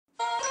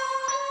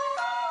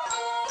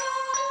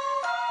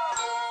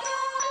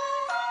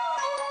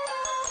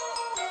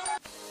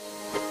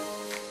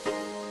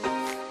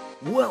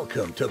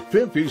Welcome to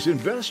Pimpy's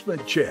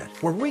Investment Chat,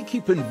 where we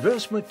keep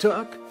investment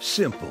talk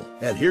simple.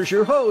 And here's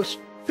your host,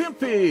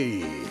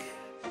 Pimpy.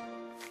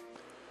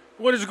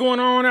 What is going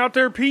on out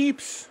there,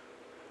 peeps?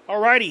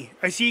 Alrighty,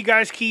 I see you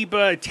guys keep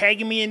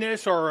tagging me in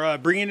this or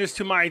bringing this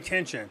to my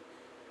attention.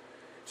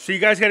 So you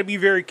guys got to be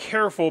very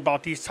careful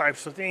about these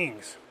types of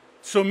things.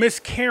 So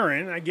Miss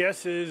Karen, I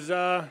guess, is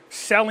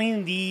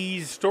selling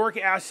these historic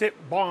asset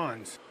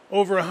bonds.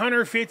 Over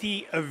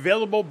 150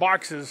 available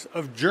boxes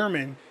of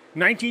German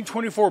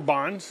 1924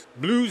 bonds,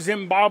 blue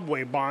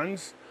Zimbabwe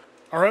bonds,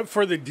 are up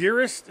for the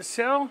dearest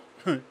sale.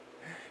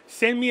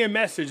 Send me a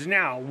message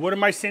now. What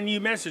am I sending you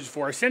a message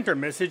for? I sent her a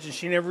message and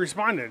she never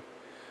responded.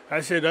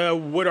 I said,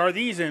 what are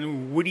these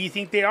and what do you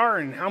think they are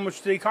and how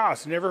much do they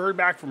cost? Never heard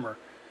back from her.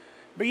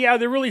 But yeah,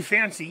 they're really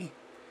fancy.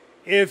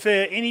 If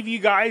any of you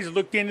guys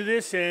looked into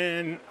this,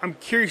 and I'm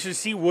curious to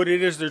see what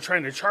it is they're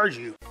trying to charge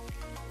you.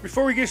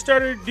 Before we get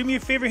started, do me a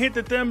favor, hit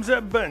the thumbs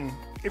up button.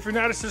 If you're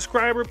not a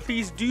subscriber,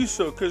 please do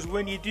so, because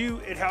when you do,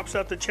 it helps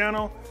out the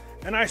channel,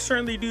 and I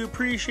certainly do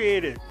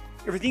appreciate it.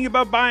 If you're thinking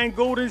about buying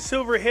gold and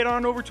silver, head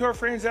on over to our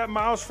friends at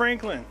Miles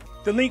Franklin.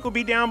 The link will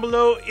be down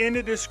below in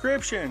the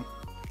description.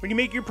 When you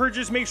make your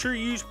purchase, make sure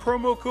you use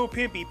promo code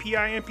Pimpy,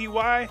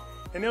 P-I-M-P-Y,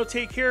 and they'll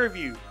take care of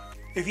you.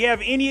 If you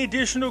have any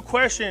additional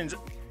questions,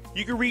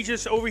 you can reach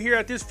us over here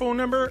at this phone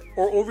number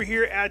or over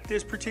here at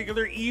this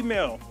particular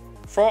email.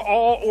 For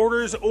all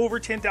orders over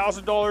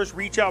 $10,000,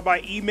 reach out by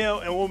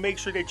email and we'll make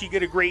sure that you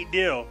get a great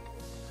deal.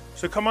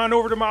 So come on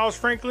over to Miles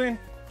Franklin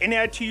and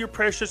add to your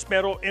precious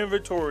metal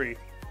inventory.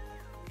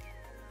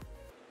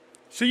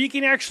 So you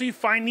can actually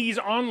find these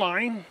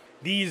online,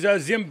 these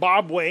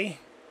Zimbabwe,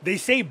 they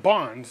say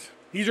bonds.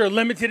 These are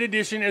limited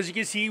edition, as you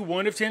can see,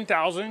 1 of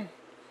 10,000.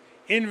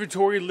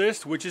 Inventory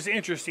list, which is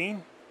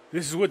interesting.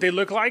 This is what they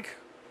look like.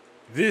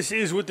 This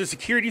is with the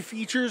security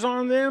features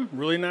on them,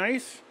 really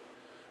nice.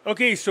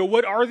 Okay, so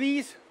what are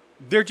these?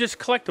 They're just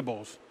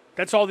collectibles.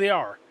 That's all they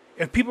are.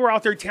 If people are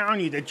out there telling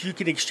you that you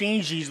can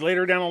exchange these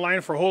later down the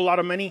line for a whole lot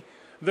of money,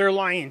 they're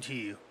lying to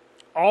you.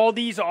 All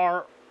these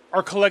are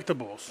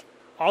collectibles.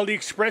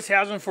 AliExpress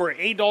has them for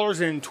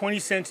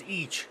 $8.20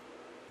 each.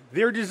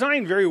 They're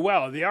designed very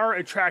well. They are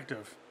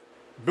attractive.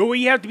 But what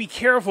you have to be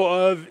careful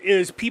of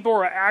is people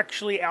are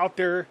actually out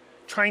there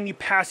trying to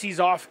pass these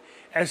off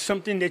as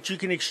something that you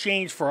can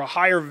exchange for a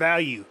higher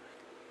value.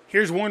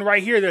 Here's one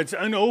right here that's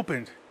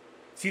unopened.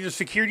 See the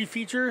security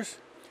features?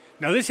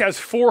 Now this has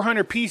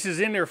 400 pieces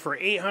in there for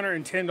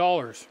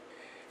 $810.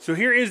 So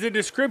here is the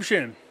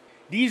description.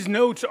 These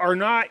notes are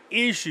not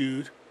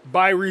issued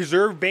by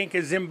Reserve Bank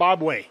of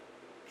Zimbabwe.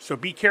 So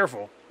be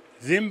careful.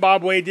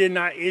 Zimbabwe did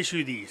not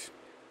issue these.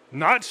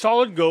 Not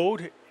solid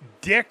gold,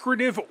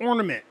 decorative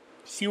ornament.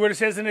 See what it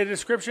says in the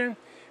description?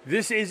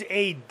 This is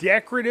a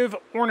decorative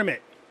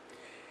ornament.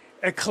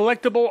 A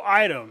collectible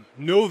item,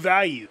 no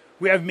value.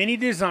 We have many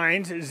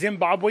designs,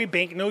 Zimbabwe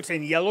banknotes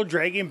and Yellow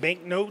Dragon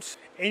banknotes,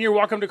 and you're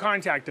welcome to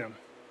contact them.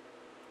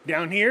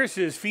 Down here it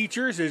says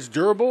features is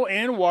durable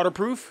and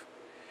waterproof.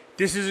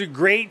 This is a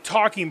great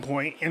talking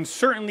point and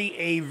certainly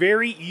a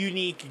very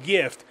unique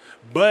gift,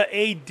 but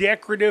a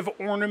decorative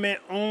ornament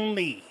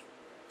only.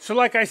 So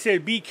like I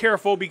said, be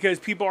careful because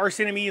people are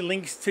sending me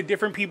links to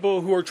different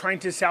people who are trying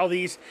to sell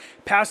these,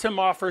 pass them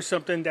off for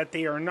something that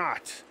they are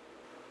not.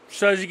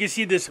 So as you can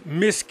see, this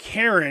Miss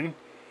Karen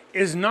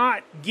is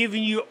not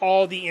giving you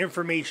all the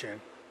information.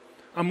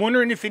 I'm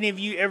wondering if any of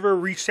you ever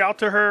reached out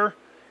to her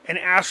and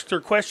asked her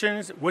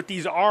questions, what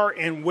these are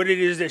and what it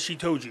is that she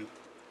told you.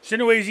 So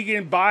anyways, you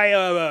can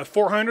buy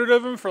 400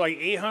 of them for like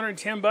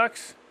 810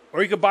 bucks,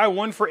 or you could buy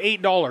one for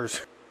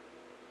 $8.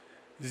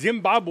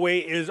 Zimbabwe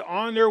is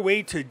on their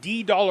way to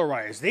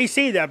de-dollarize. They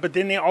say that, but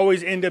then they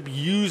always end up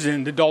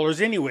using the dollars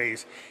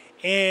anyways.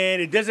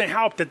 And it doesn't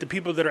help that the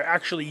people that are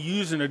actually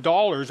using the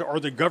dollars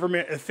are the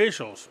government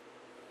officials.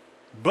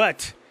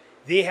 But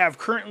they have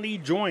currently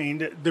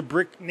joined the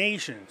BRIC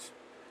nations.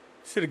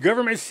 So the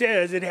government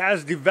says it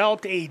has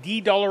developed a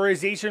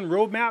de-dollarization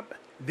roadmap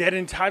that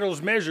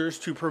entitles measures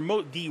to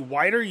promote the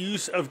wider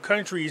use of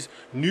countries'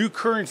 new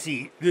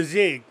currency, the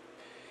ZiG.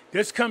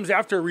 This comes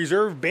after a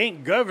Reserve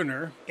Bank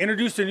governor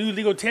introduced a new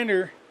legal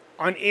tender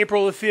on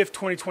April 5th,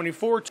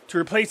 2024 to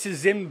replace the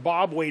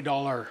Zimbabwe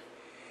dollar.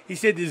 He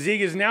said the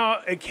ZiG is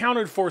now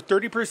accounted for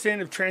 30%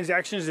 of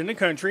transactions in the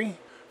country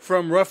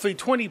from roughly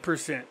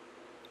 20%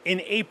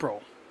 in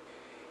April.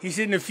 He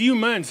said in a few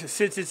months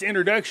since its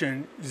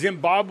introduction,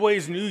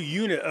 Zimbabwe's new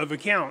unit of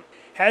account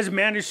has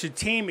managed to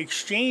tame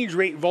exchange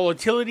rate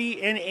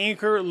volatility and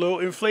anchor low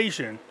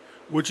inflation,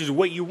 which is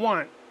what you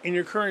want in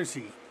your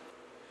currency.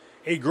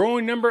 A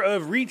growing number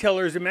of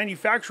retailers and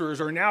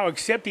manufacturers are now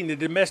accepting the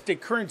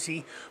domestic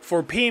currency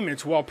for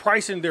payments while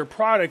pricing their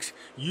products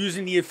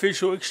using the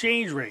official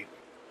exchange rate.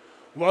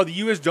 While the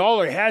US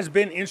dollar has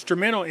been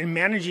instrumental in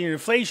managing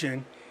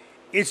inflation,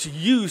 its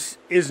use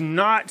is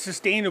not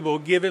sustainable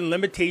given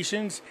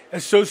limitations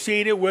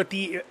associated with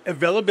the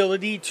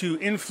availability to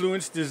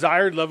influence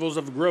desired levels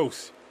of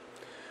growth.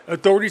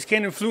 Authorities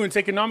can influence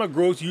economic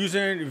growth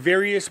using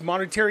various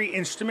monetary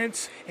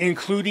instruments,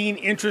 including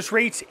interest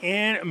rates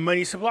and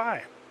money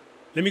supply.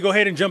 Let me go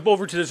ahead and jump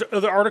over to this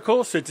other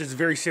article since it's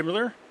very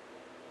similar.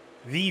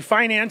 The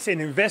Finance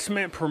and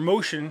Investment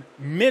Promotion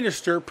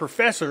Minister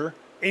Professor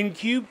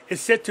Incube is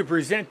set to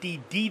present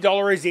the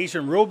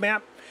de-dollarization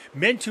roadmap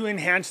meant to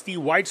enhance the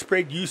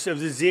widespread use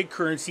of the ZiG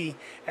currency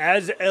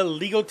as a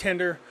legal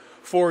tender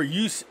for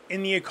use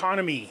in the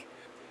economy.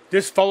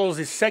 This follows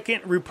the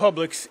Second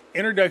Republic's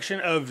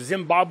introduction of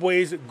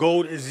Zimbabwe's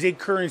gold ZiG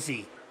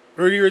currency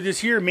earlier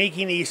this year,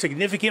 making a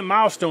significant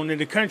milestone in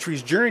the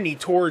country's journey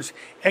towards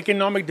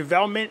economic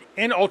development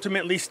and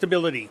ultimately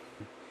stability.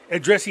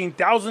 Addressing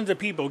thousands of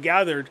people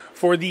gathered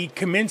for the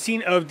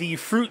commencing of the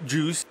fruit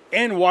juice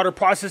and water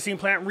processing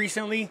plant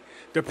recently,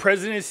 the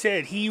president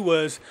said he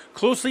was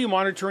closely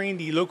monitoring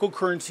the local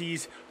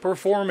currency's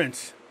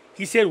performance.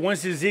 He said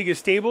once the ZiG is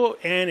stable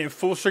and in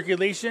full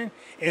circulation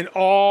in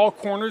all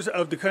corners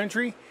of the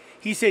country,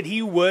 he said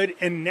he would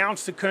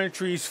announce the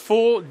country's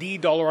full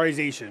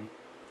de-dollarization.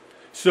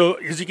 So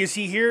as you can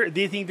see here,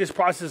 they think this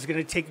process is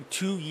going to take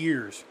 2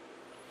 years.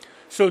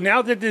 So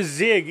now that the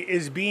ZiG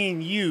is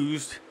being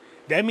used,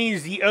 that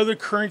means the other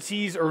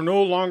currencies are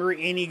no longer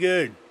any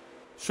good.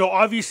 So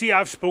obviously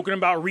I've spoken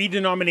about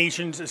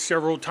redenominations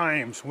several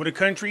times. When a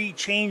country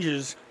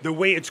changes the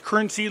way its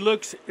currency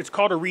looks, it's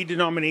called a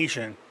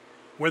redenomination.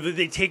 Whether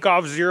they take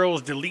off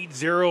zeros, delete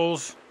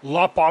zeros,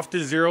 lop off the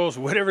zeros,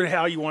 whatever the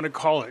hell you want to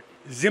call it.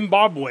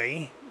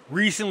 Zimbabwe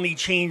recently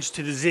changed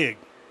to the ZiG.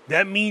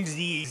 That means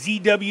the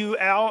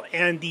ZWL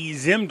and the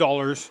Zim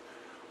dollars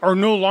are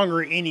no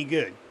longer any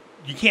good.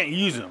 You can't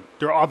use them.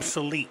 They're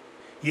obsolete.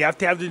 You have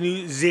to have the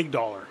new ZiG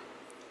dollar.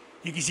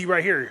 You can see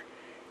right here,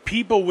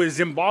 people with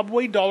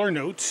Zimbabwe dollar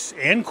notes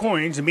and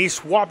coins may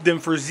swap them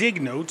for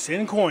ZiG notes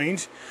and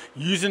coins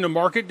using the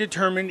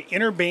market-determined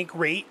interbank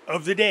rate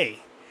of the day.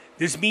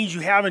 This means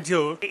you have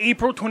until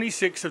April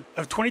 26th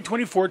of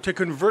 2024 to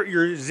convert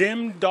your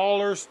Zim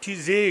dollars to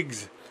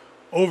ZiGs.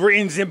 Over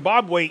in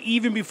Zimbabwe,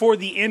 even before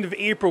the end of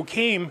April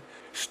came,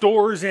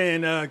 stores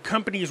and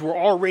companies were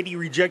already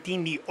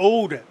rejecting the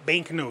old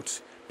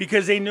banknotes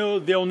because they know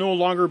they'll no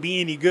longer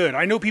be any good.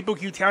 I know people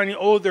keep telling you,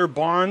 oh, they're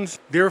bonds,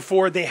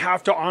 therefore they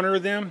have to honor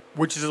them,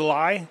 which is a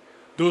lie.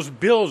 Those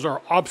bills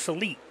are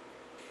obsolete.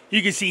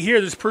 You can see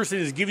here, this person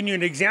is giving you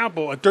an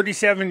example. A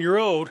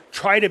 37-year-old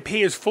tried to pay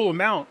his full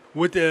amount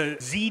with the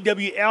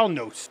ZWL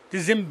notes, the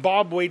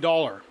Zimbabwe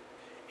dollar.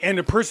 And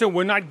the person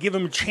would not give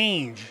him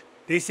change.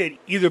 They said,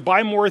 either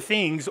buy more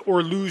things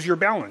or lose your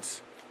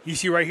balance. You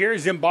see right here,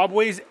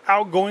 Zimbabwe's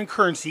outgoing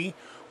currency,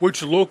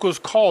 which locals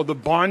call the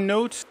bond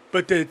notes,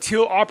 but the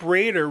till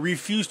operator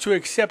refused to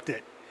accept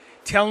it,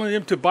 telling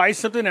them to buy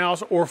something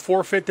else or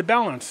forfeit the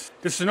balance.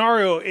 The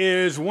scenario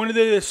is one of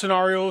the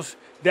scenarios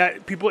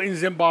that people in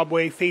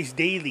Zimbabwe face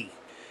daily.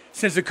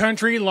 Since the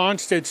country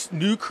launched its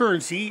new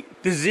currency,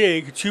 the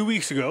ZiG, 2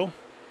 weeks ago,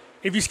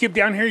 if you skip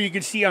down here, you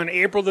can see on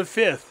April the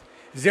 5th,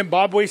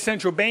 Zimbabwe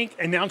Central Bank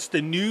announced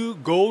the new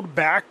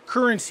gold-backed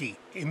currency,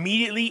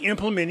 immediately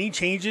implementing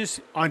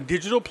changes on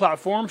digital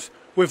platforms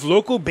with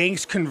local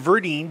banks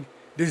converting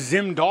the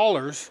Zim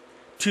dollars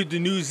to the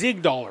new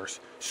ZiG dollars.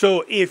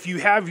 So if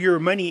you have your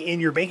money in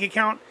your bank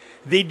account,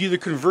 they do the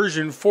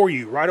conversion for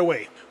you right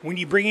away. When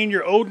you bring in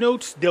your old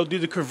notes, they'll do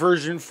the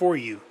conversion for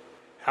you.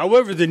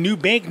 However, the new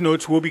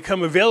banknotes will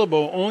become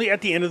available only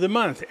at the end of the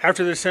month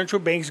after the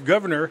central bank's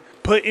governor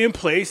put in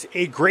place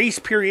a grace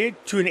period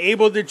to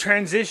enable the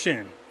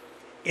transition.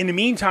 In the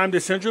meantime,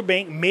 the central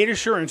bank made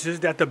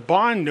assurances that the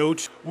bond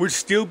notes would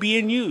still be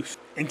in use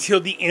until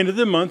the end of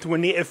the month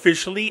when they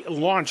officially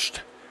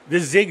launched the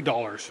ZiG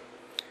dollars.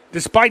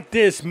 Despite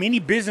this, many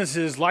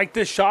businesses like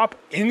the shop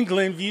in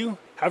Glenview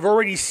have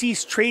already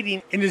ceased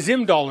trading in the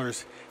Zim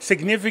dollars,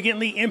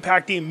 significantly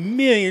impacting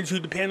millions who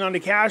depend on the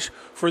cash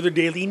for their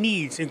daily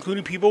needs,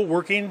 including people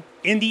working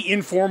in the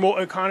informal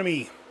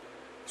economy.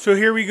 So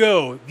here we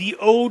go. The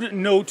old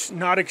notes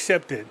not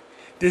accepted.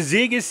 The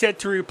ZiG is set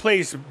to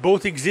replace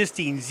both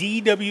existing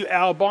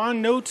ZWL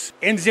bond notes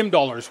and Zim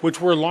dollars, which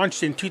were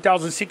launched in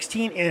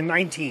 2016 and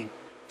 19.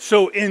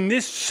 So in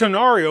this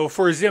scenario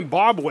for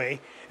Zimbabwe,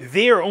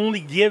 they are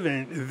only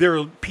given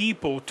their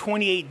people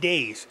 28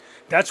 days.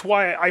 That's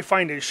why I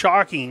find it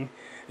shocking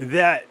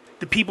that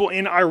the people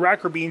in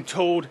Iraq are being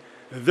told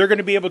they're going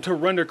to be able to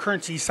run their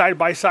currency side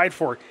by side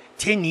for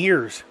 10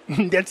 years.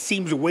 That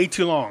seems way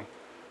too long.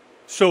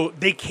 So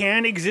they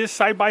can exist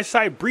side by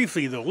side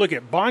briefly though. Look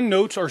at bond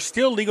notes are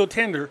still legal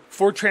tender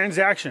for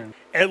transaction,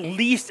 at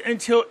least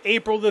until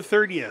April the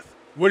 30th.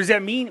 What does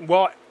that mean?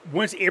 Well,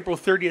 once April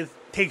 30th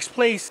takes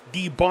place,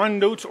 the bond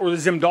notes or the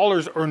Zim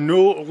dollars are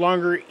no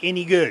longer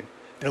any good.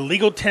 The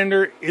legal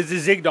tender is the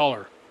ZiG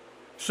dollar.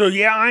 So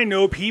yeah, I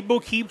know people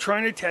keep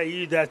trying to tell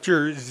you that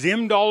your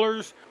Zim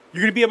dollars,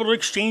 you're going to be able to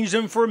exchange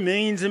them for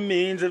millions and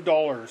millions of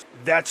dollars.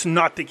 That's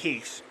not the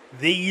case.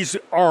 These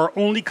are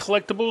only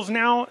collectibles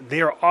now.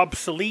 They are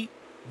obsolete.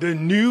 The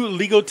new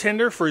legal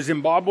tender for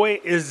Zimbabwe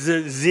is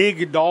the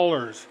ZiG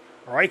dollars.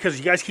 All right, because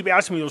you guys keep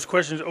asking me those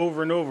questions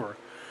over and over.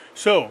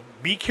 So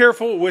be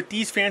careful with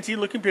these fancy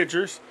looking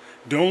pictures.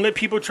 Don't let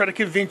people try to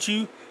convince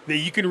you that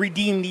you can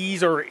redeem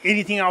these or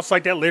anything else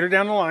like that later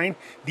down the line.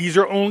 These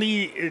are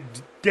only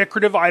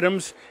decorative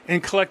items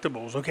and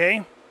collectibles,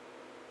 okay?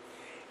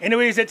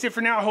 Anyways, that's it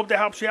for now. I hope that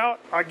helps you out.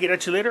 I'll get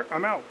at you later.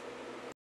 I'm out.